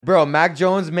Bro, Mac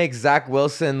Jones makes Zach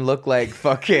Wilson look like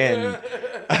fucking like,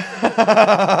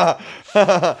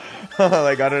 I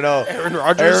don't know, Aaron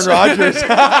Rodgers.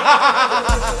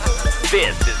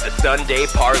 This is the Sunday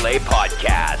Parlay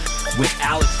Podcast with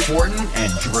Alex Fortin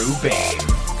and Drew Bain.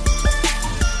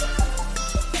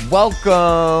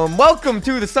 Welcome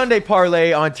to the Sunday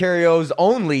Parlay, Ontario's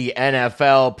only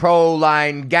NFL pro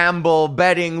line gamble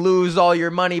betting lose all your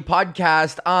money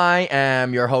podcast. I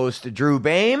am your host, Drew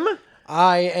Bain.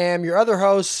 I am your other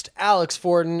host, Alex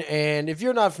Fortin, and if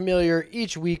you're not familiar,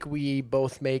 each week we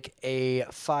both make a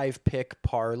 5-pick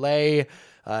parlay.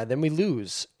 Then we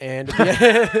lose, and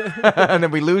and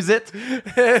then we lose it.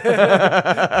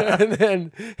 And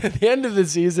then at the end of the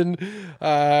season,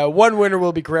 one winner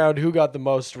will be crowned who got the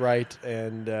most right,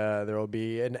 and there will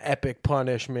be an epic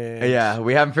punishment. Yeah,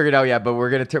 we haven't figured out yet, but we're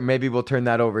gonna maybe we'll turn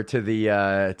that over to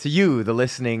the to you, the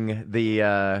listening,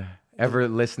 the ever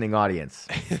listening audience.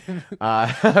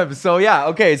 So yeah,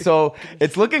 okay, so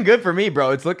it's looking good for me, bro.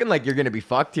 It's looking like you're gonna be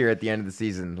fucked here at the end of the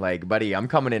season. Like, buddy, I'm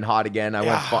coming in hot again. I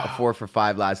went 4 for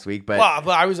 5 last week, but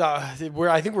I was I think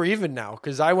we're even now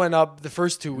because I went up the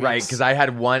first 2 weeks. Right, because I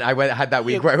had that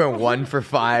week where I went 1 for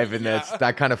 5, and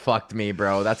that kind of fucked me,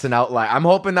 bro. That's an outlier. I'm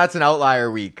hoping that's an outlier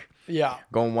week. Yeah,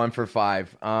 going 1 for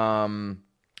 5.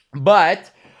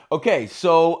 But okay,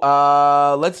 so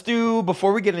let's do,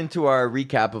 before we get into our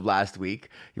recap of last week,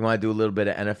 you want to do a little bit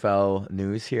of NFL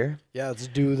news here? Yeah, let's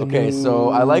do the Okay, news.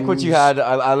 so I like what you had.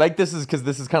 I like this is because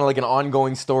this is kind of like an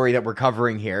ongoing story that we're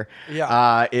covering here.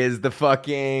 Yeah. Is the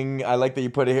fucking, I like that you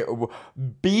put it here,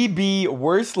 BB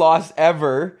worst loss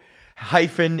ever.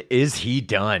 Is he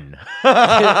done?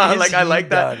 I like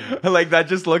that. I like that.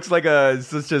 Just looks like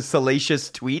such a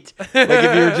salacious tweet. Like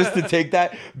if you were just to take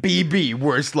that, BB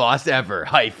worst loss ever.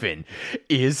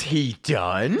 Is he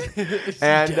done?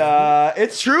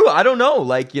 It's true. I don't know.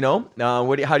 Like, you know,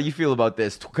 how do you feel about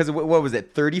this? Because what was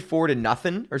it,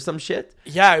 34-0 or some shit?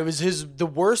 Yeah, it was the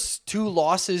worst 2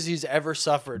 losses he's ever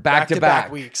suffered. Back to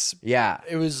back weeks. Yeah.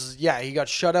 It was, he got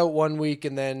shut out 1 week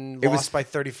and then lost by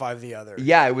 35 the other.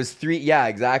 Yeah, it was 3. Yeah,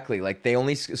 exactly. Like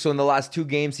so in the last 2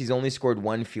 games, he's only scored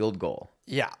 1 field goal.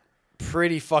 Yeah.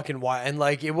 Pretty fucking wild. And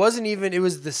like, it was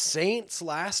the Saints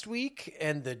last week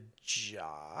and the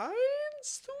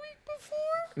Giants the week before.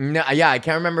 No, yeah, I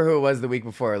can't remember who it was the week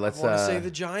before. I want to say the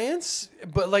Giants,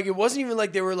 but like, it wasn't even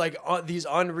like they were like these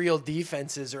unreal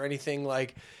defenses or anything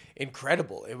like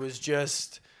incredible. It was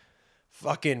just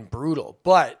fucking brutal.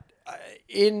 But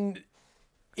in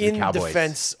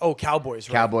defense, Cowboys,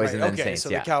 right? Cowboys and then Saints, so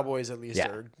yeah. the Cowboys at least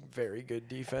are very good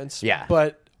defense. Yeah.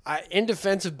 But in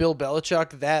defense of Bill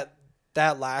Belichick,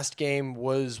 that last game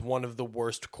was one of the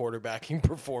worst quarterbacking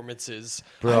performances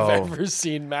I've ever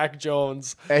seen. Mac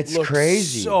Jones It's look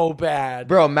crazy. So bad.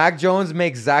 Bro, Mac Jones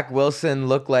makes Zach Wilson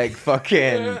look like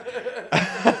fucking like,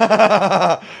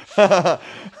 I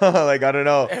don't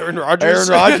know, Aaron Rodgers.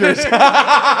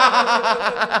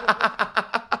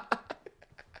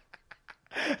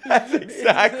 That's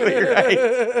exactly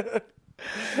right.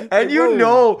 And you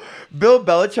know, Bill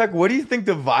Belichick, what do you think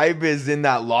the vibe is in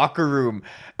that locker room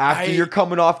after you're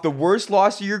coming off the worst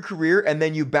loss of your career and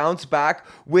then you bounce back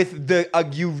with the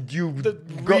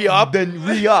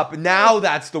re-up? Now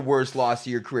that's the worst loss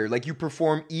of your career. Like, you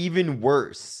perform even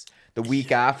worse the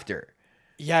week after.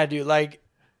 Yeah, dude, like,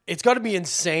 it's got to be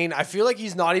insane. I feel like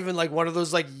he's not even like one of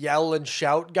those like yell and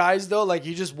shout guys though. Like,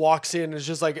 he just walks in and it's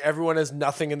just like everyone has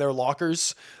nothing in their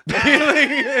lockers.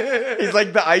 He's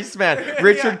like the Iceman,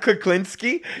 Richard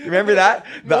Kuklinski. You remember that?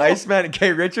 The Iceman.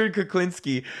 Okay, Richard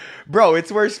Kuklinski. Bro,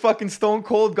 it's where fucking Stone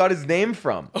Cold got his name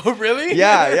from. Oh, really?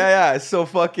 Yeah. So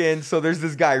there's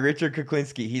this guy, Richard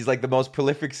Kuklinski. He's like the most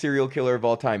prolific serial killer of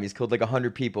all time. He's killed like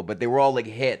 100 people, but they were all like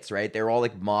hits, right? They were all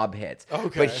like mob hits.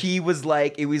 Okay. But he was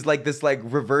like, it was like this like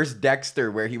reverse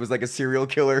Dexter where he was like a serial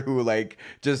killer who like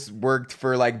just worked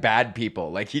for like bad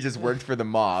people. Like, he just worked for the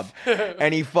mob.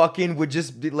 And he fucking would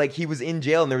just be like, he was in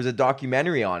jail and there was a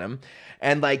documentary on him.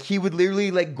 And like, he would literally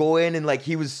like go in and like,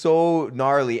 he was so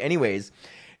gnarly. Anyways,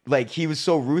 like, he was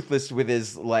so ruthless with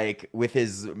his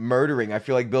murdering. I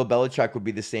feel like Bill Belichick would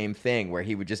be the same thing, where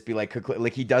he would just be like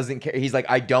he doesn't care. He's like,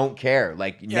 I don't care.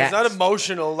 Like, it's not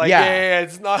emotional. Like,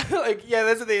 it's not like,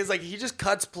 that's the thing. It's like he just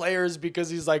cuts players because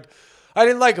he's like, I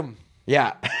didn't like him.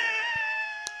 Yeah.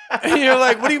 And you're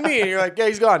like, what do you mean? And you're like, yeah,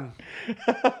 he's gone.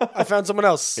 I found someone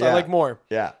else I like more.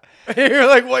 Yeah. You're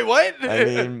like, wait, what? I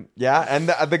mean, yeah, and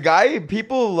the guy,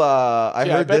 people, I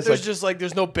Yeah, I heard bet this. there's Like, just like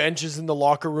there's no benches in the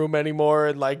locker room anymore,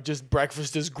 and like just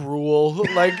breakfast is gruel.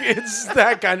 Like it's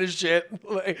that kind of shit.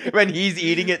 Like, when he's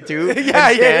eating it too, Yeah, and yeah,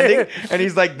 standing, yeah. and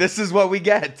he's like, "This is what we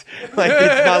get." Like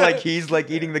it's not like he's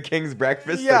like eating the king's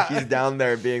breakfast. Yeah. Like he's down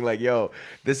there being like, "Yo,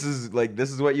 this is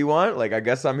what you want." Like I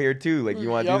guess I'm here too. Like you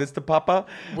want to Yep. do this to Papa?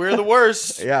 we're the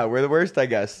worst. Yeah, we're the worst, I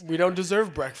guess. We don't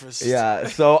deserve breakfast. Yeah.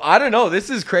 So I don't know. This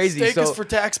is crazy. Steak so is for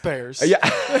taxpayers. yeah.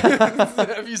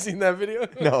 Have you seen that video?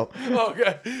 No.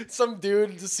 Okay. Some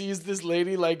dude sees this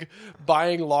lady like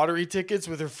buying lottery tickets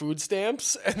with her food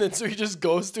stamps, and then so he just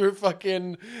goes to her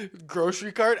fucking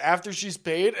grocery cart after she's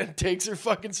paid and takes her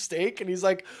fucking steak, and he's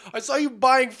like, "I saw you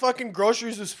buying fucking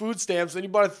groceries with food stamps, and you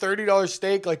bought a $30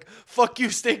 steak. Like, fuck you,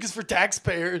 steak is for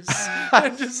taxpayers."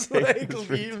 And just like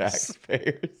For leaves.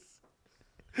 taxpayers.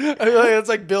 I mean, like, it's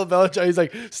like Bill Belichick. He's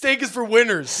like, "Steak is for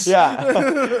winners."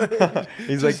 Yeah.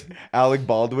 He's like Alec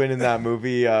Baldwin in that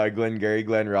movie,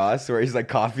 Glenn Ross, where he's like,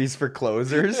 coffee's for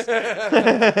closers.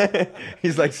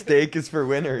 He's like, steak is for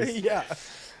winners. Yeah.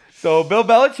 So Bill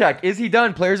Belichick, is he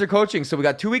done? Players are coaching. So we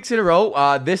got 2 weeks in a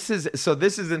row. This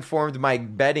has informed my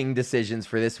betting decisions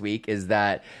for this week, is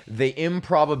that the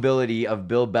improbability of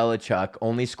Bill Belichick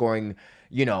only scoring,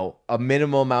 a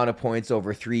minimal amount of points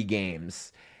over 3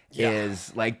 games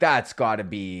is like, that's gotta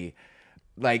be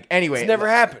like, anyway. It's never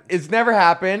happened. It's never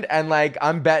happened. And like,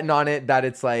 I'm betting on it that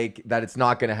it's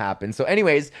not going to happen. So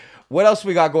anyways, what else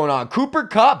we got going on? Cooper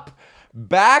Kupp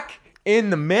back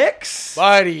in the mix.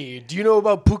 Buddy, do you know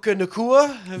about Puka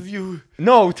Nakua? Have you?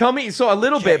 No, tell me. So a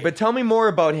little Okay. bit, but tell me more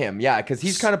about him. Yeah, because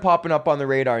he's kind of popping up on the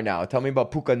radar now. Tell me about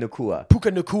Puka Nakua.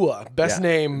 Puka Nakua, best Yeah.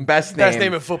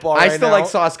 name in football. I right still now. like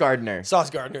Sauce Gardner.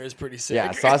 Sauce Gardner is pretty sick.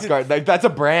 Yeah, Sauce Gardner. Like, that's a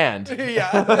brand.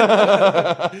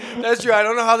 Yeah, that's true. I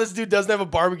don't know how this dude doesn't have a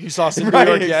barbecue sauce in New Right,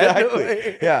 York yet.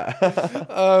 exactly.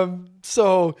 Yeah.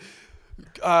 So,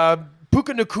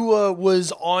 Puka Nakua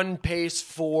was on pace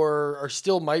for, or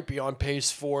still might be on pace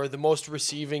for, the most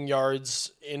receiving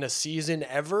yards in a season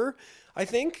ever, I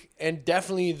think, and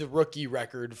definitely the rookie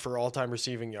record for all-time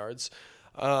receiving yards.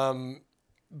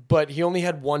 But he only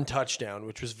had 1 touchdown,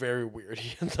 which was very weird.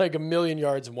 He had like 1 million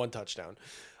yards and 1 touchdown.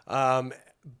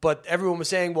 But everyone was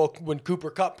saying, well, when Cooper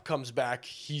Kupp comes back,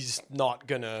 he's not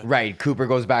gonna. Right. Cooper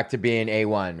goes back to being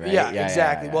A1, right? Yeah,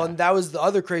 exactly. yeah. Well, and that was the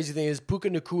other crazy thing is Puka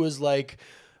Nakua's like,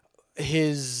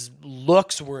 his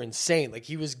looks were insane. Like,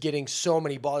 he was getting so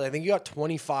many balls. I think he got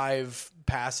 25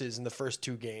 passes in the first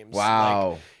 2 games.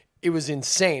 Wow. Like, it was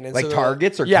insane. And Like so,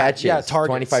 targets or yeah, catches? Yeah, targets.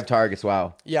 25 targets.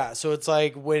 Wow. Yeah, so it's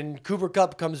like when Cooper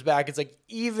Kupp comes back, it's like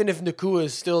even if Nakua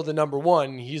is still the number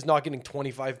 1, he's not getting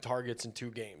 25 targets in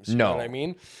 2 games. You know what I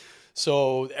mean?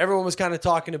 So everyone was kind of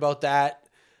talking about that.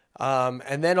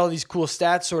 And then all these cool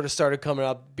stats sort of started coming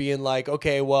up, being like,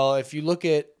 okay, well, if you look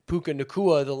at Puka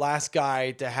Nakua, the last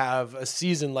guy to have a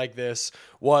season like this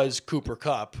was Cooper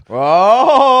Kupp.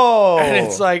 Oh. And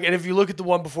it's like, and if you look at the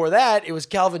one before that, it was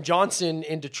Calvin Johnson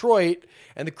in Detroit.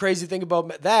 And the crazy thing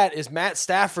about that is Matt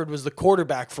Stafford was the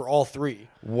quarterback for all 3.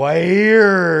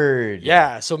 Weird.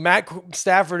 Yeah, so Matt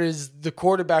Stafford is the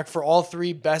quarterback for all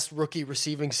 3 best rookie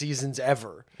receiving seasons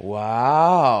ever.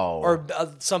 Wow. Or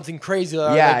something crazy.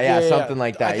 Something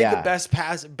like that. I think yeah.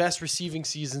 the best receiving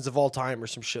seasons of all time, or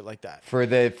some shit like that. For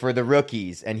the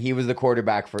rookies, and he was the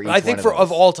quarterback for each I think one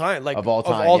of all time, like Of all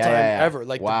time. Yeah. ever,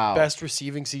 like Wow. the best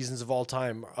receiving seasons of all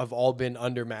time have all been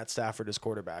under Matt Stafford as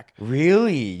quarterback.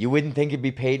 Really? You wouldn't think it'd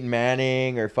be Peyton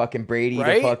Manning or fucking Brady to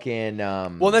Right? fucking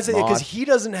Well, that's it, because Moss? he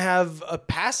doesn't have a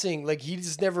passing, like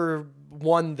he's never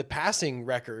won the passing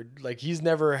record, like he's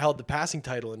never held the passing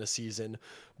title in a season,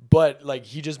 but like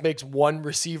he just makes one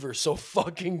receiver so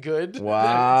fucking good.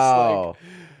 Wow.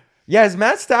 Yeah, is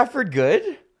Matt Stafford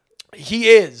good?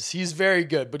 He's very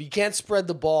good, but he can't spread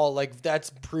the ball. Like, that's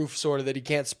proof sort of that he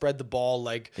can't spread the ball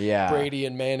like Brady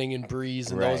and Manning and Breeze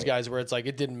and those guys, where it's like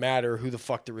it didn't matter who the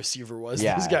fuck the receiver was.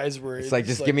 Yeah. Those guys were. It's like,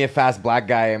 just give me a fast black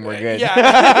guy and we're good. Yeah.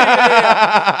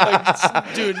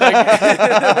 Like, dude, like,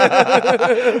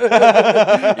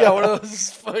 yeah, one of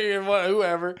those fucking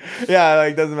whoever. Yeah,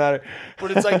 like, doesn't matter.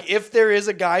 But it's like, if there is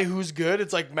a guy who's good,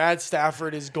 it's like Matt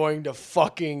Stafford is going to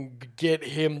fucking get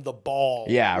him the ball.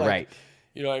 Yeah, Like, right.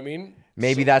 You know what I mean?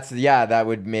 Maybe that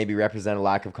would maybe represent a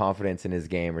lack of confidence in his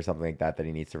game or something like that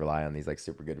he needs to rely on these like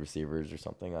super good receivers or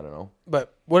something. I don't know.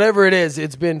 But whatever it is,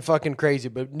 it's been fucking crazy.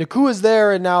 But Nakua's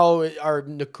there, and now our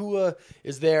Nakua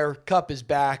is there. Kupp is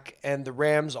back, and the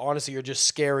Rams honestly are just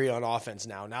scary on offense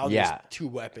now. Now there's two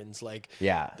weapons. Like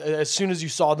as soon as you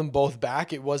saw them both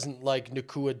back, it wasn't like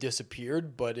Nakua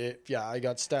disappeared, but I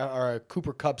got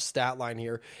Cooper Kupp's stat line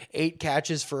here: 8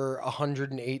 catches for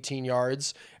 118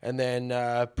 yards, and then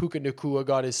Puka Nakua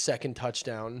got his second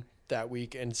touchdown that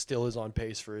week and still is on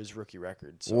pace for his rookie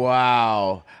record. So.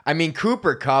 Wow. I mean,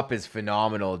 Cooper Kupp is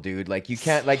phenomenal, dude. Like you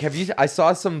can't I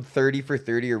saw some 30 for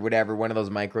 30 or whatever, one of those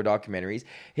micro documentaries.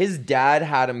 His dad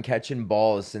had him catching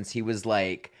balls since he was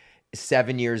like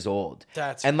 7 years old.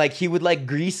 And like he would like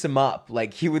grease him up.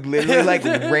 Like he would literally like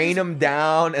rain him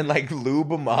down and like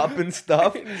lube him up and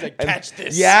stuff. He's like, catch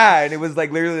this. Yeah, and it was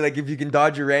like literally like if you can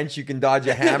dodge a wrench, you can dodge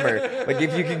a hammer. Like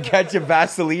if you can catch a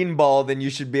Vaseline ball, then you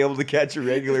should be able to catch a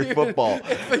regular football.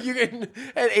 But you can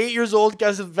at 8 years old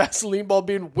catch a Vaseline ball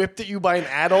being whipped at you by an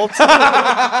adult.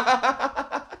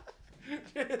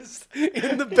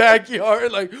 In the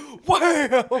backyard, like,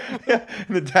 wow. Yeah.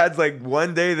 And the dad's like,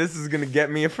 one day this is going to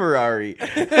get me a Ferrari.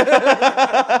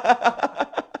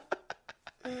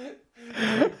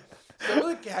 Some of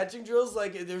the catching drills,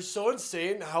 like, they're so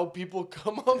insane how people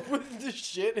come up with this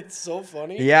shit. It's so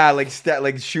funny. Yeah, like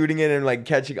shooting it and like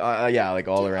catching, like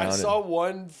all around. I saw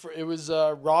one, it was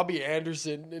Robbie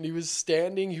Anderson, and he was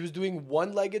doing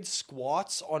one-legged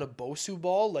squats on a Bosu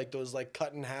ball, like those like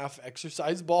cut in half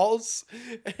exercise balls,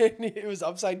 and it was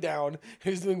upside down.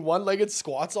 He was doing one-legged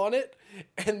squats on it,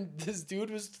 and this dude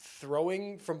was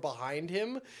throwing from behind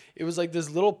him. It was like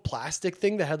this little plastic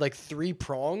thing that had like 3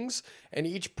 prongs, and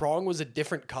each prong was a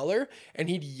different color, and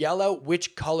he'd yell out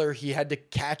which color he had to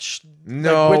catch.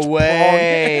 No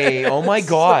way. Oh my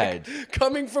God. Like,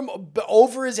 coming from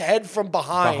over his head from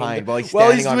behind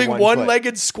while he's doing on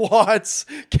one-legged squats,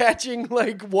 catching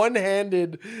like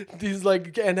one-handed these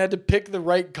like, and had to pick the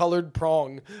right colored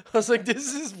prong. I was like,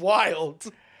 this is wild.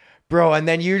 Bro, and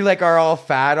then you like are all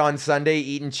fat on Sunday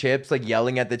eating chips, like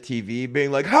yelling at the TV,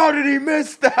 being like, "How did he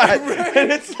miss that?" Right.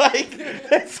 And it's like,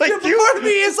 part of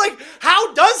me is like,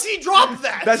 how does he drop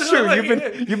that? That's true. Like,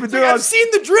 you've been doing. Like, I've seen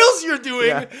the drills you're doing.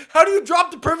 Yeah. How do you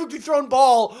drop the perfectly thrown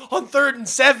ball on 3rd and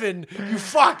 7? You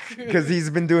fuck. Because he's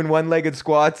been doing one-legged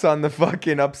squats on the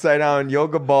fucking upside-down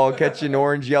yoga ball, catching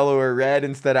orange, yellow, or red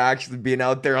instead of actually being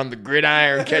out there on the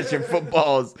gridiron catching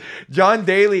footballs. John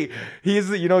Daly,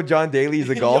 John Daly's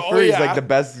a golfer. He's like the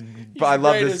best. I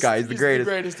love this guy. He's the greatest.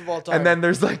 The greatest of all time. And then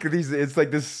there's like it's like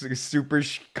this super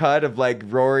cut of like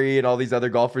Rory and all these other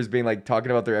golfers being like talking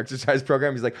about their exercise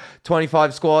program. He's like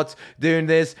 25 squats, doing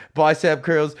this, bicep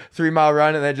curls, 3-mile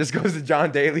run, and then it just goes to John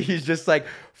Daly. He's just like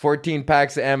 14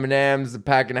 packs of M&Ms, a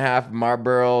pack and a half of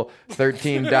Marlboro,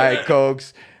 13 Diet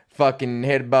Cokes. Fucking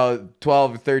hit about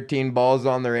 12 or 13 balls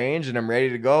on the range and I'm ready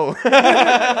to go.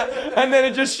 And then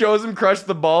it just shows him crush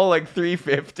the ball like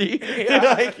 350.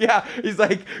 Yeah. He's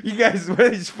like, you guys, what are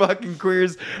these fucking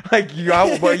queers? Like, you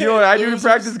know what I do to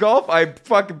practice golf? I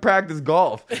fucking practice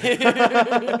golf. Did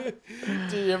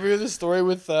you ever hear the story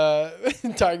with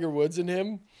Tiger Woods and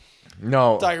him?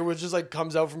 No. Tiger Woods just like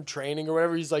comes out from training or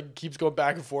whatever. He's like keeps going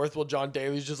back and forth while John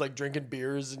Daly's just like drinking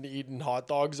beers and eating hot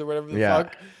dogs or whatever the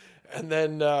fuck. And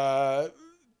then I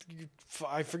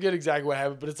forget exactly what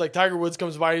happened, but it's like Tiger Woods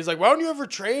comes by and he's like, why don't you ever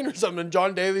train or something? And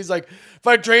John Daly's like, if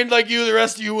I trained like you, the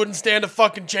rest of you wouldn't stand a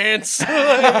fucking chance.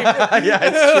 Yeah,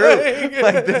 it's true.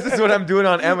 Like, this is what I'm doing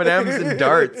on M&Ms and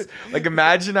darts. Like,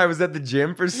 imagine I was at the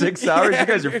gym for 6 hours. You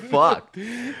guys are fucked.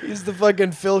 He's the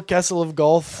fucking Phil Kessel of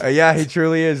golf. Yeah, he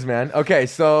truly is, man. Okay,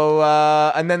 so,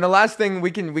 and then the last thing,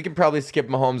 we can probably skip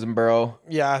Mahomes and Burrow.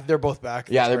 Yeah, they're both back.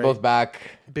 Yeah, they're both back.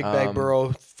 Big Bag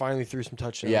Burrow finally threw some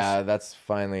touchdowns. Yeah, that's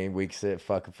finally week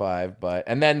 5.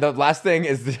 And then the last thing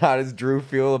is, how does Drew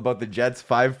feel about the Jets'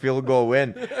 5 field goal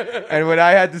win? And what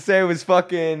I had to say was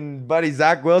fucking buddy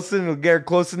Zach Wilson will get her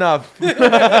close enough.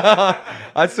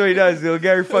 That's what he does. He'll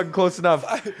get her fucking close enough.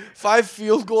 5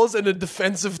 field goals and a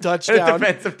defensive touchdown.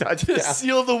 To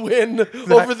seal the win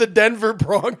over the Denver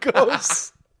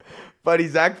Broncos. Buddy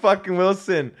Zach fucking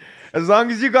Wilson. As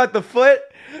long as you got the foot,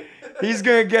 he's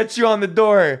going to get you on the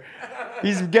door.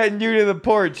 He's getting you to the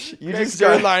porch. You Greg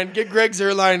Zuerlein. Get Greg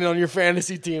Zuerlein on your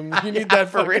fantasy team. You need that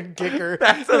fucking kicker.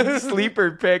 That's a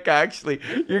sleeper pick, actually.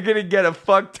 You're going to get a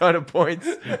fuck ton of points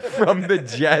from the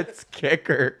Jets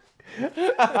kicker.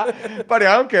 Buddy,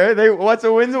 I don't care. What's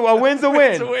a win's a win? It's a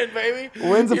win, baby.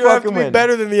 Win's a you fucking have to win. be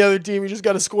better than the other team. You just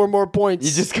got to score more points.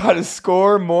 You just got to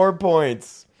score more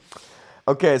points.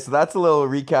 Okay, so that's a little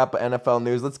recap of NFL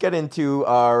news. Let's get into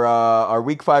our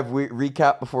Week 5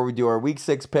 recap before we do our Week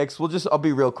 6 picks. I'll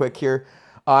be real quick here.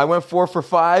 I went 4 for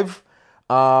 5.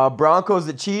 Broncos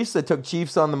at Chiefs. I took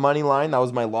Chiefs on the money line. That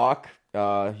was my lock.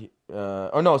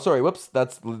 Whoops.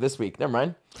 That's this week. Never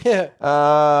mind. Yeah.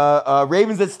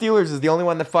 Ravens at Steelers is the only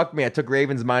one that fucked me. I took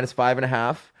Ravens minus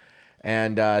 5.5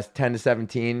 and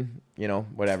 10-17. You know,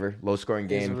 whatever. Low scoring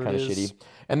game, kind of shitty.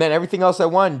 And then everything else I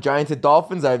won. Giants at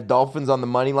Dolphins. I have Dolphins on the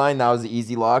money line. That was the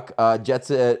easy lock.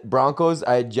 Jets at Broncos.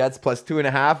 I had Jets plus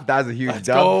 2.5. That was a huge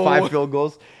dub. Go. 5 field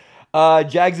goals.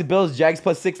 Jags at Bills. Jags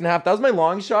plus 6.5. That was my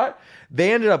long shot.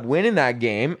 They ended up winning that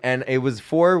game, and it was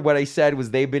for what I said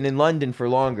was they've been in London for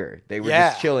longer. They were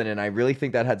just chilling, and I really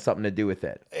think that had something to do with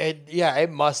it. It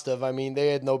must have. I mean, they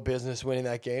had no business winning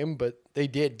that game, but they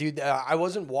did. Dude, I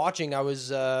wasn't watching. I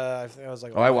was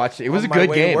like, I watched it. It was a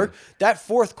good game. That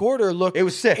fourth quarter looked It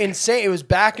was sick. Insane. It was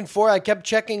back and forth. I kept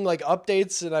checking like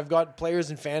updates, and I've got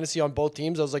players in fantasy on both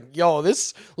teams. I was like, yo,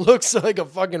 this looks like a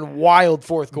fucking wild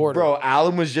fourth quarter. Bro,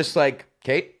 Allen was just like,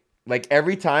 Kate. Like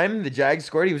every time the Jags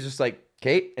scored, he was just like,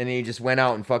 Kate, and he just went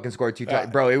out and fucking scored 2 times.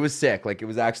 Bro, it was sick. Like, it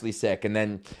was actually sick. And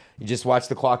then you just watch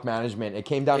the clock management. It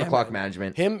came down to clock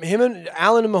management. Him and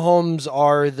Allen and Mahomes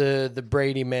are the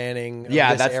Brady Manning of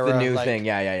this that's era. the new Like, thing.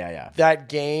 Yeah. That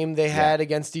game they had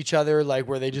against each other, like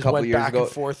where they just went back and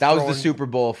forth. That was the Super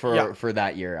Bowl for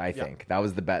that year, I think. That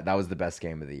was the best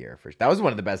game of the year. That was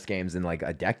one of the best games in like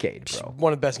a decade, bro.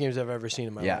 One of the best games I've ever seen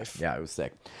in my life. Yeah, it was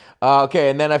sick. Okay,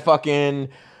 and then I fucking...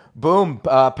 Boom,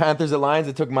 Panthers at Lions.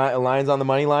 I took my Lions on the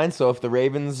money line. So if the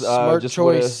Ravens Smart just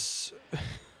choice.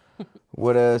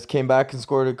 would have came back and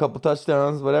scored a couple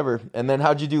touchdowns, whatever. And then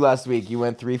how'd you do last week? You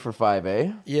went 3 for 5,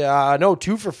 eh? Yeah, no,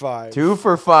 2 for 5. 2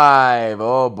 for 5.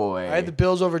 Oh boy. I had the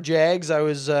Bills over Jags. I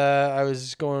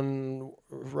was going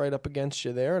right up against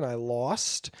you there, and I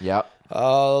lost. Yep.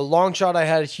 Long shot. I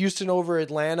had Houston over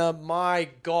Atlanta. My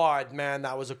God, man,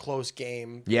 that was a close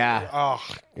game. Yeah. Oh,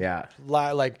 Yeah.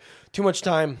 like too much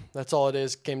time. That's all it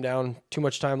is. Came down. Too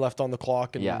much time left on the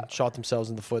clock and shot themselves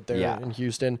in the foot there in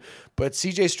Houston. But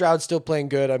CJ Stroud's still playing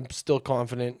good. I'm still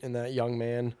confident in that young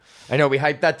man. I know we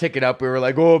hyped that ticket up. We were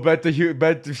like, "Oh, bet to Houston,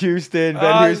 bet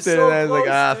Houston," So and I was like,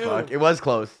 close, fuck." It was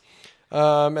close.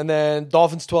 And then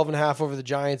Dolphins 12.5 over the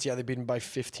Giants. Yeah, they beat them by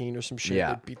 15 or some shit.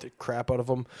 Yeah. They beat the crap out of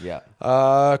them. Yeah.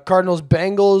 Cardinals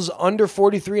Bengals under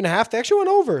 43.5. They actually went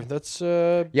over. That's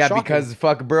shocking. Because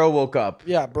fuck Burrow woke up.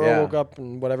 Yeah, Burrow woke up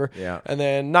and whatever. Yeah. And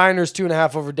then Niners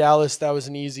 2.5 over Dallas. That was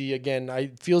an easy. Again,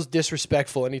 it feels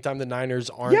disrespectful anytime the Niners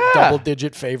aren't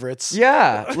double-digit favorites.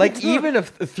 Yeah, like even a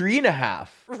 3.5.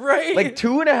 Right. Like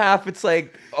 2.5. It's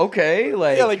like okay,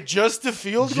 like like just a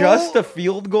field goal. just a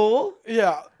field goal.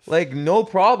 Yeah. Like no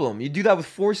problem. You do that with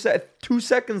 2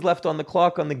 seconds left on the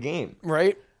clock on the game.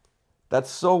 Right. That's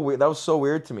so weird. That was so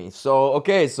weird to me. So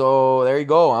okay, so there you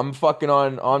go. I'm fucking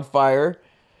on fire.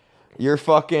 You're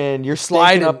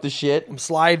sliding up the shit. I'm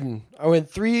sliding. I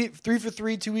went 3 for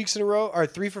 3 2 weeks in a row, or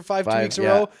 3 for 5 2 weeks in a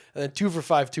row, and then 2 for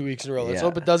 5 2 weeks in a row. Let's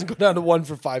hope it doesn't go down to 1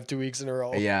 for 5 2 weeks in a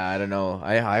row. Yeah, I don't know.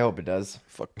 I hope it does.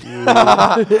 Fuck you.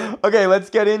 Okay, let's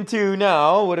get into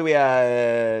now. What do we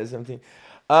have? 17.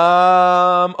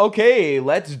 Okay,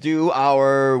 let's do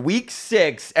our Week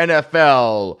 6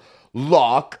 NFL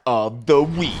lock of the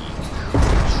week.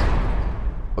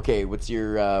 Okay, what's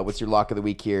your lock of the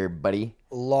week here, buddy?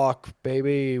 Lock,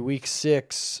 baby. Week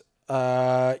 6.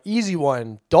 Easy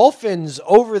one. Dolphins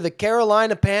over the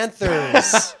Carolina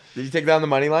Panthers. Did you take down the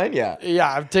money line? Yeah.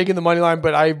 Yeah, I'm taking the money line,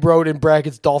 but I wrote in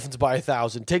brackets Dolphins by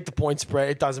 1,000. Take the point spread.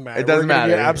 It doesn't matter. It doesn't We're gonna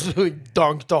matter. Get absolutely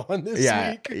dunked on this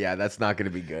week. Yeah, that's not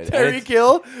going to be good. Tyreek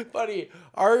Hill, buddy,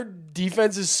 our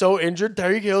defense is so injured.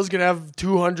 Tyreek Hill is going to have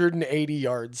 280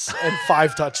 yards and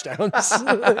 5 touchdowns.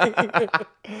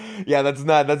 Yeah, that's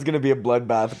going to be a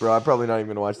bloodbath, bro. I'm probably not even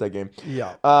going to watch that game.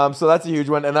 Yeah. So that's a huge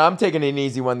one. And I'm taking an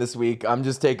easy one this week. I'm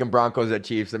just taking Broncos at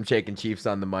Chiefs. I'm taking Chiefs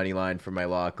on the money line for my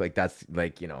lock. Like, that's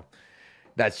like,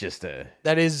 that's just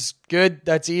That is good.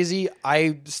 That's easy.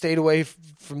 I stayed away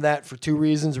from that for 2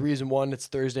 reasons. Reason 1, it's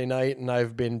Thursday night, and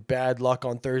I've been bad luck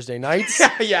on Thursday nights.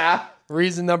 Yeah.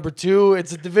 Reason number 2,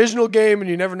 it's a divisional game, and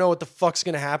you never know what the fuck's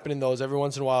going to happen in those every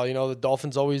once in a while. The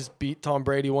Dolphins always beat Tom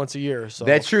Brady once a year. So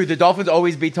That's true. The Dolphins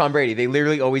always beat Tom Brady. They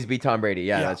literally always beat Tom Brady.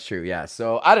 Yeah, that's true. Yeah.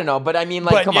 So I don't know, but I mean,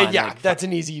 like, come on. Yeah, like, that's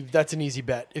an easy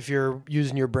bet if you're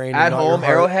using your brain at and not your home,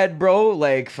 heart. Arrowhead, bro.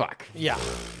 Like, fuck. Yeah.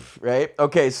 right?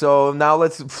 Okay, so now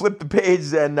let's flip the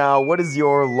page. And now, what is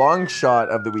your long shot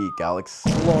of the week, Alex?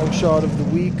 Long shot of the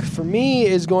week for me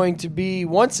is going to be,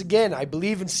 once again, I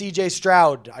believe in CJ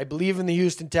Stroud. I believe in the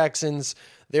Houston Texans.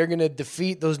 They're going to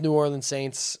defeat those New Orleans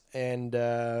Saints. And,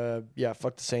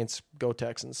 fuck the Saints. Go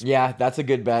Texans. Yeah, that's a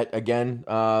good bet. Again,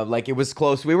 it was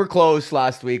close. We were close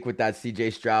last week with that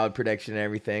CJ Stroud prediction and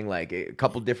everything. Like a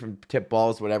couple different tip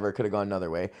balls, whatever. It could have gone another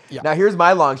way. Yeah. Now, here's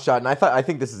my long shot, and I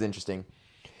think this is interesting.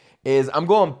 I'm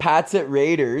going Pats at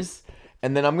Raiders,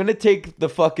 and then I'm going to take the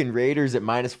fucking Raiders at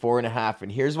 -4.5.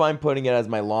 And here's why I'm putting it as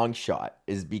my long shot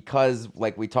is because,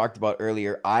 like we talked about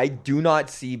earlier, I do not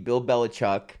see Bill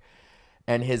Belichick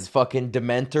and his fucking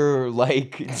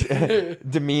dementor-like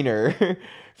demeanor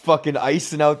fucking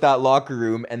icing out that locker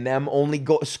room and them only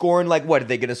scoring, like, what? Are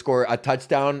they going to score a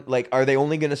touchdown? Like, are they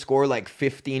only going to score, like,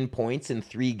 15 points in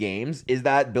 3 games? Is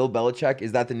that Bill Belichick?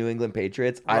 Is that the New England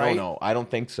Patriots? I don't know. I don't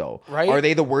think so. Right? Are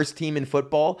they the worst team in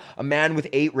football? A man with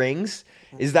 8 rings?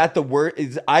 Is that the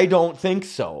worst? I don't think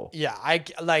so. Yeah,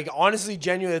 honestly,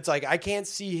 genuinely, it's like I can't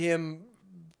see him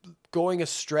going a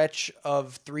stretch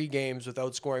of 3 games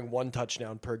without scoring 1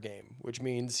 touchdown per game, which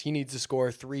means he needs to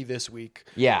score 3 this week.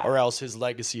 Yeah. Or else his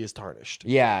legacy is tarnished.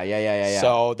 Yeah.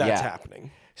 So that's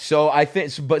happening. So I think,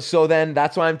 so then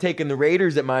that's why I'm taking the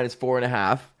Raiders at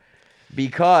 -4.5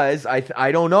 because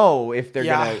I don't know if they're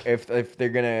gonna if they're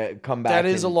gonna come back. That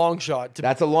is a long shot.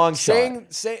 That's a long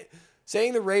shot.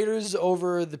 Saying the Raiders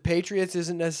over the Patriots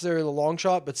isn't necessarily a long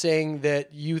shot, but saying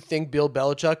that you think Bill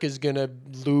Belichick is gonna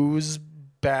lose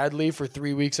badly for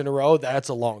 3 weeks in a row, that's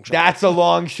a long shot. That's a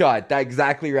long shot. That's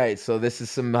exactly right. So this is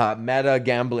some meta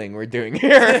gambling we're doing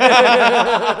here.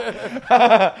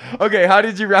 Okay, how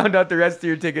did you round out the rest of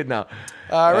your ticket now?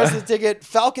 Rest of the ticket,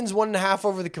 Falcons 1.5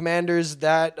 over the Commanders.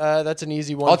 That's an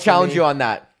easy one. I'll challenge you on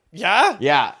that. Yeah?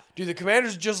 Yeah. Dude, the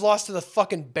Commanders just lost to the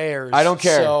fucking Bears. I don't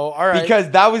care. So, all right.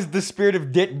 Because that was the spirit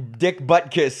of Dick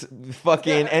Buttkiss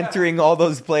fucking entering all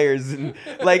those players. And,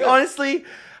 like, honestly,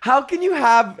 how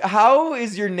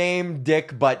is your name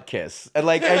Dick Buttkiss? And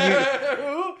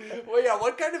you... Well, yeah,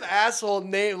 what kind of asshole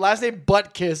last name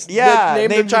Buttkiss? Yeah.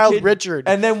 Named the child Richard.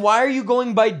 And then why are you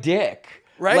going by Dick?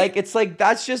 Right? Like, it's like,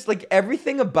 that's just, like,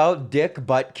 everything about Dick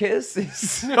Buttkiss is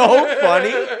so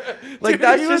funny. Like, Dude,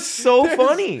 that's just so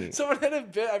funny. Someone had a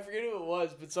bit, I forget who it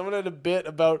was, but someone had a bit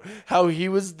about how he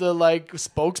was the, like,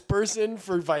 spokesperson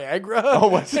for Viagra. Oh,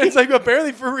 was he? It's like,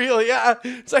 apparently for real, yeah.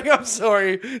 It's like, I'm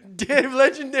sorry,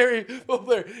 legendary football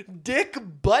player Dick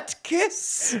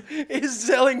Buttkiss is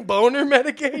selling boner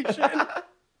medication.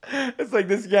 It's like,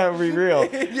 this can't be real.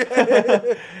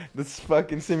 Yeah. This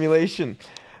fucking simulation.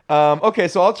 Okay,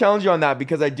 so I'll challenge you on that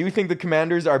because I do think the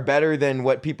Commanders are better than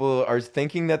what people are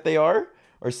thinking that they are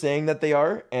or saying that they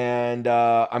are, and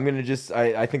I'm gonna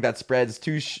I think that spread's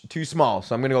too small,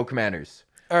 so I'm gonna go Commanders.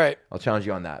 All right, I'll challenge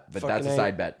you on that, but Fucking that's a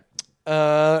side bet.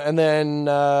 And then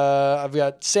I've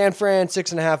got San Fran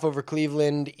 6.5 over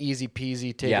Cleveland, easy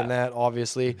peasy taking that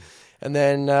obviously, and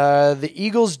then the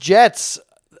Eagles Jets.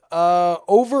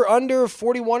 Over under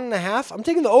 41.5. I'm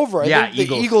taking the over. I think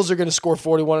the Eagles are going to score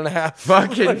 41.5.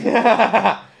 Fucking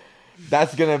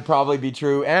that's going to probably be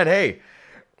true. And hey,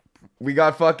 we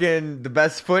got fucking the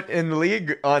best foot in the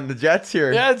league on the Jets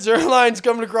here. Yeah, Zerline's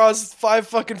coming across 5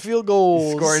 fucking field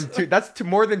goals. Scoring 2. That's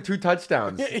more than 2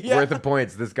 touchdowns worth of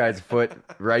points. This guy's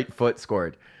right foot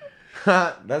scored.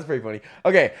 That's pretty funny.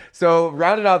 Okay, so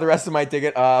rounded out the rest of my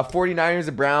ticket. 49ers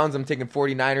and Browns. I'm taking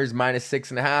 49ers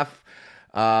 -6.5.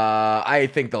 I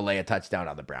think they'll lay a touchdown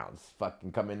on the Browns.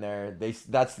 Fucking come in there. They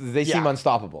seem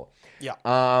unstoppable. Yeah.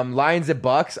 Lions at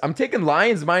Bucks. I'm taking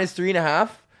Lions -3.5.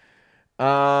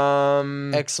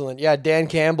 Excellent. Yeah, Dan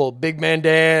Campbell, big man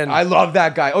Dan. I love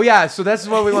that guy. Oh yeah, so this is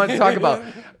what we want to talk about.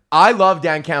 I love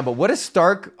Dan Campbell. What a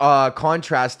stark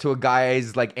contrast to a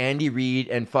guys like Andy Reid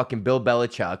and fucking Bill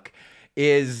Belichick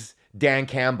is Dan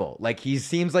Campbell. Like he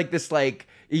seems like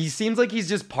he's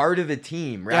just part of the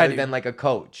team rather than like a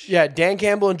coach. Yeah, Dan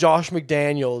Campbell and Josh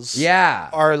McDaniels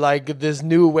are like this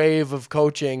new wave of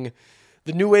coaching.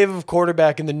 The new wave of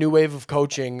quarterback and the new wave of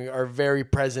coaching are very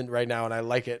present right now, and I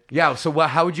like it. Yeah, so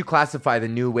how would you classify the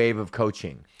new wave of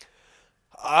coaching?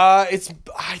 I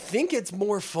think it's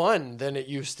more fun than it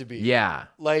used to be. Yeah.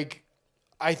 Like,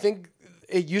 I think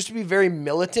it used to be very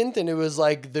militant, and it was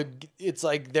like it's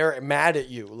like they're mad at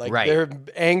you, like they're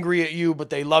angry at you, but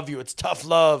they love you. It's tough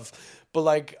love, but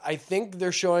like I think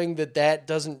they're showing that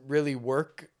doesn't really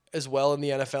work as well in the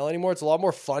NFL anymore. It's a lot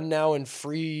more fun now and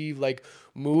free, like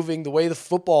moving the way the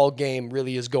football game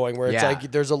really is going, where it's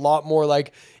like there's a lot more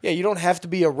like you don't have to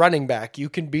be a running back. You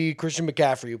can be Christian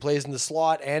McCaffrey, who plays in the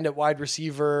slot and at wide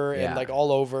receiver and like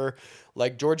all over.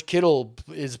 Like George Kittle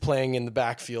is playing in the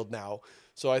backfield now.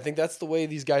 So I think that's the way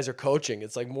these guys are coaching.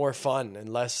 It's like more fun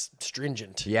and less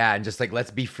stringent. Yeah, and just like let's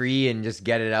be free and just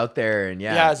get it out there and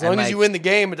Yeah, as long as you win the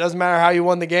game, it doesn't matter how you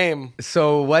won the game.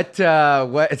 So what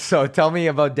so tell me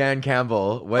about Dan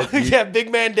Campbell. Yeah,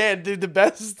 big man Dan, dude, the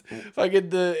best fucking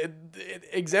it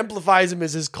exemplifies him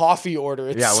as his coffee order.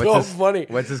 It's funny.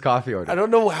 What's his coffee order? I don't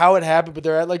know how it happened, but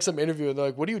they're at like some interview and they're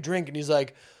like, "What do you drink?" And he's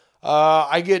like,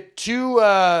 I get 2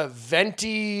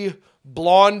 venti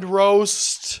blonde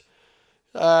roast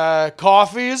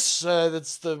coffees.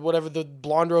 That's the whatever the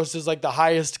blonde roast is, like the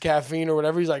highest caffeine or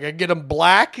whatever. He's like, I get them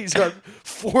black. He's got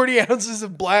 40 ounces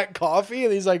of black coffee,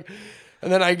 and he's like,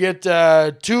 and then I get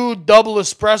 2 double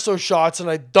espresso shots, and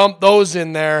I dump those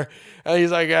in there. And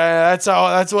he's like, that's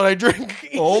what I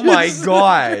drink. Oh my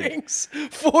God. Drinks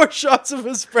 4 shots of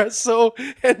espresso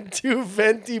and 2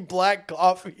 venti black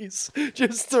coffees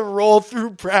just to roll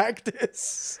through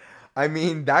practice. I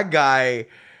mean, that guy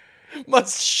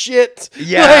must shit.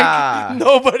 Yeah. Like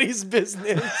nobody's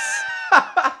business.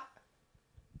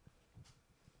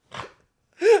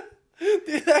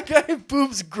 Dude, that guy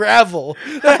poops gravel.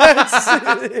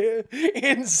 That's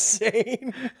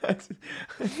insane.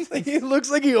 He looks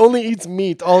like he only eats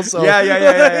meat also.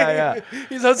 Yeah.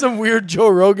 He's on some weird Joe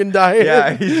Rogan diet.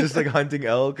 Yeah, he's just like hunting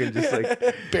elk and just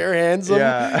like bare hands him.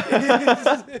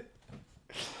 Yeah.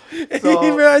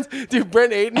 Dude,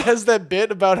 Brent Ayton has that bit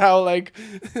about how like,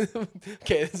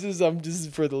 okay, this is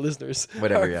for the listeners.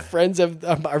 Whatever, Our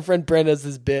friend Brent has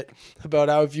this bit about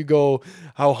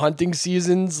how hunting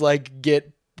seasons like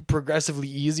get progressively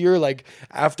easier. Like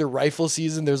after rifle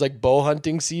season, there's like bow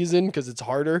hunting season because it's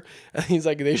harder. And he's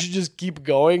like, they should just keep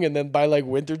going, and then by like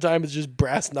wintertime, it's just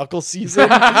brass knuckle season.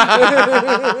 He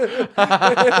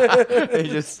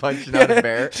just punching out a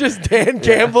bear. Just Dan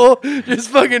Campbell, just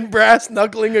fucking brass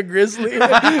knuckling a grizzly.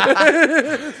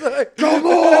 Like, come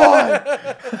on!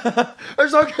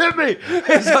 He's like, hit me!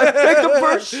 He's like, take the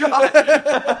first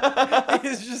shot!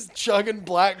 He's just chugging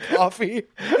black coffee.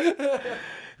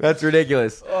 That's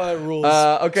ridiculous. Oh, that rules.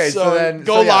 Okay, so then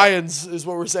go Lions is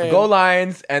what we're saying. Go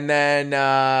Lions, and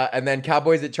then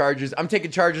Cowboys at Chargers. I'm taking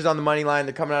Chargers on the money line.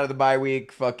 They're coming out of the bye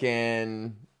week.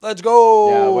 Fucking let's go.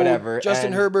 Yeah, whatever.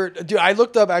 Justin Herbert. Dude, I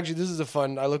looked up, actually,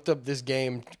 I looked up this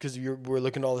game because we're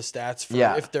looking at all the stats for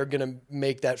if they're going to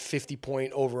make that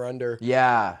 50-point over-under.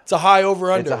 Yeah. It's a high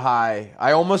over-under. It's a high.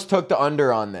 I almost took the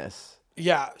under on this.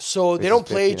 Yeah, so they don't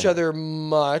play each other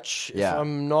much. Yeah. If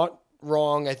I'm not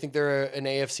wrong, I think they're an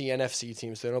AFC, NFC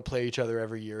team, so they don't play each other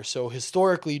every year. So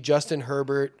historically, Justin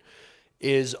Herbert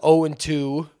is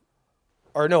 0-2,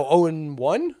 or no,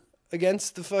 0-1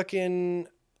 against the fucking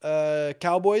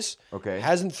Cowboys. Okay.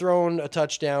 Hasn't thrown a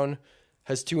touchdown,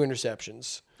 has 2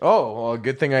 interceptions. Oh, well,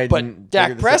 good thing I didn't. But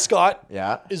Dak Prescott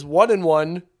is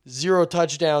 1-1, 0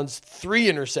 touchdowns, 3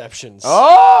 interceptions.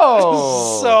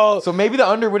 Oh! So maybe the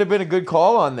under would have been a good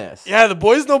call on this. Yeah, the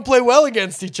boys don't play well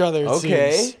against each other, it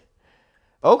seems.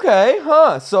 Okay,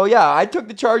 huh. So yeah, I took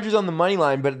the Chargers on the money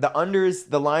line, but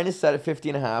the line is set at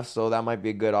 50.5, so that might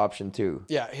be a good option too.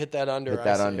 Yeah, hit that under.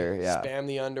 Yeah. Spam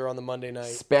the under on the Monday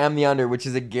night. Spam the under, which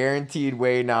is a guaranteed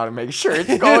way now to make sure it's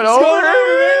going over.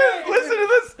 Listen to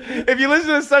this. If you listen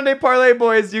to the Sunday Parlay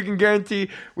Boys, you can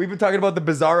guarantee we've been talking about the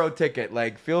Bizarro ticket.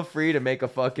 Like, feel free to make a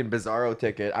fucking Bizarro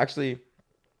ticket. Actually,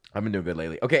 I've been doing good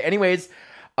lately. Okay, anyways,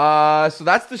 so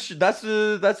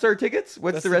that's our tickets.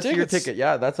 What's the rest of your ticket?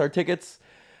 Yeah, that's our tickets.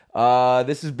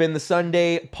 This has been the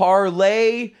Sunday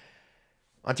Parlay,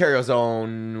 Ontario's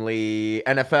only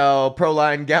NFL Pro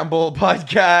Line Gamble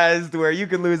podcast where you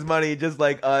can lose money just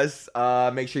like us.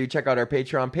 Make sure you check out our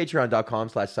Patreon,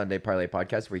 patreon.com/Sunday Parlay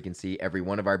podcast, where you can see every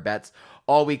one of our bets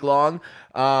all week long.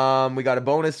 We got a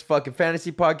bonus fucking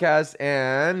fantasy podcast.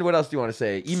 And what else do you want to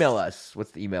say? Email us.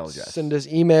 What's the email address? Send us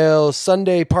email,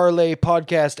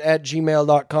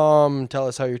 sundayparlaypodcast@gmail.com. Tell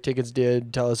us how your tickets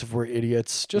did. Tell us if we're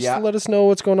idiots. Just let us know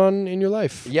what's going on in your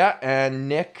life. Yeah, and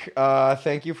Nick,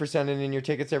 thank you for sending in your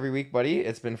tickets every week, buddy.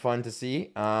 It's been fun to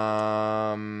see.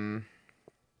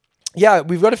 Yeah,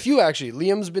 we've got a few actually.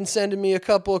 Liam's been sending me a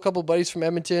couple buddies from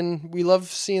Edmonton. We love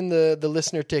seeing the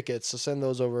listener tickets, so send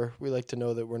those over. We like to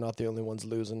know that we're not the only ones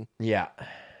losing. Yeah,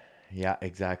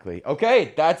 exactly.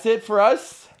 Okay, that's it for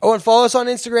us. Oh, and follow us on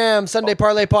Instagram, Sunday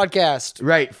Parlay Podcast.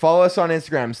 Right, follow us on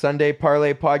Instagram, Sunday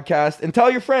Parlay Podcast, and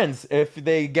tell your friends if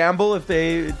they gamble, if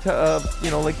they like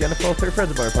the NFL, tell your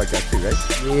friends about our podcast too, right?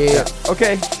 Yeah.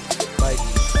 Okay. Bye.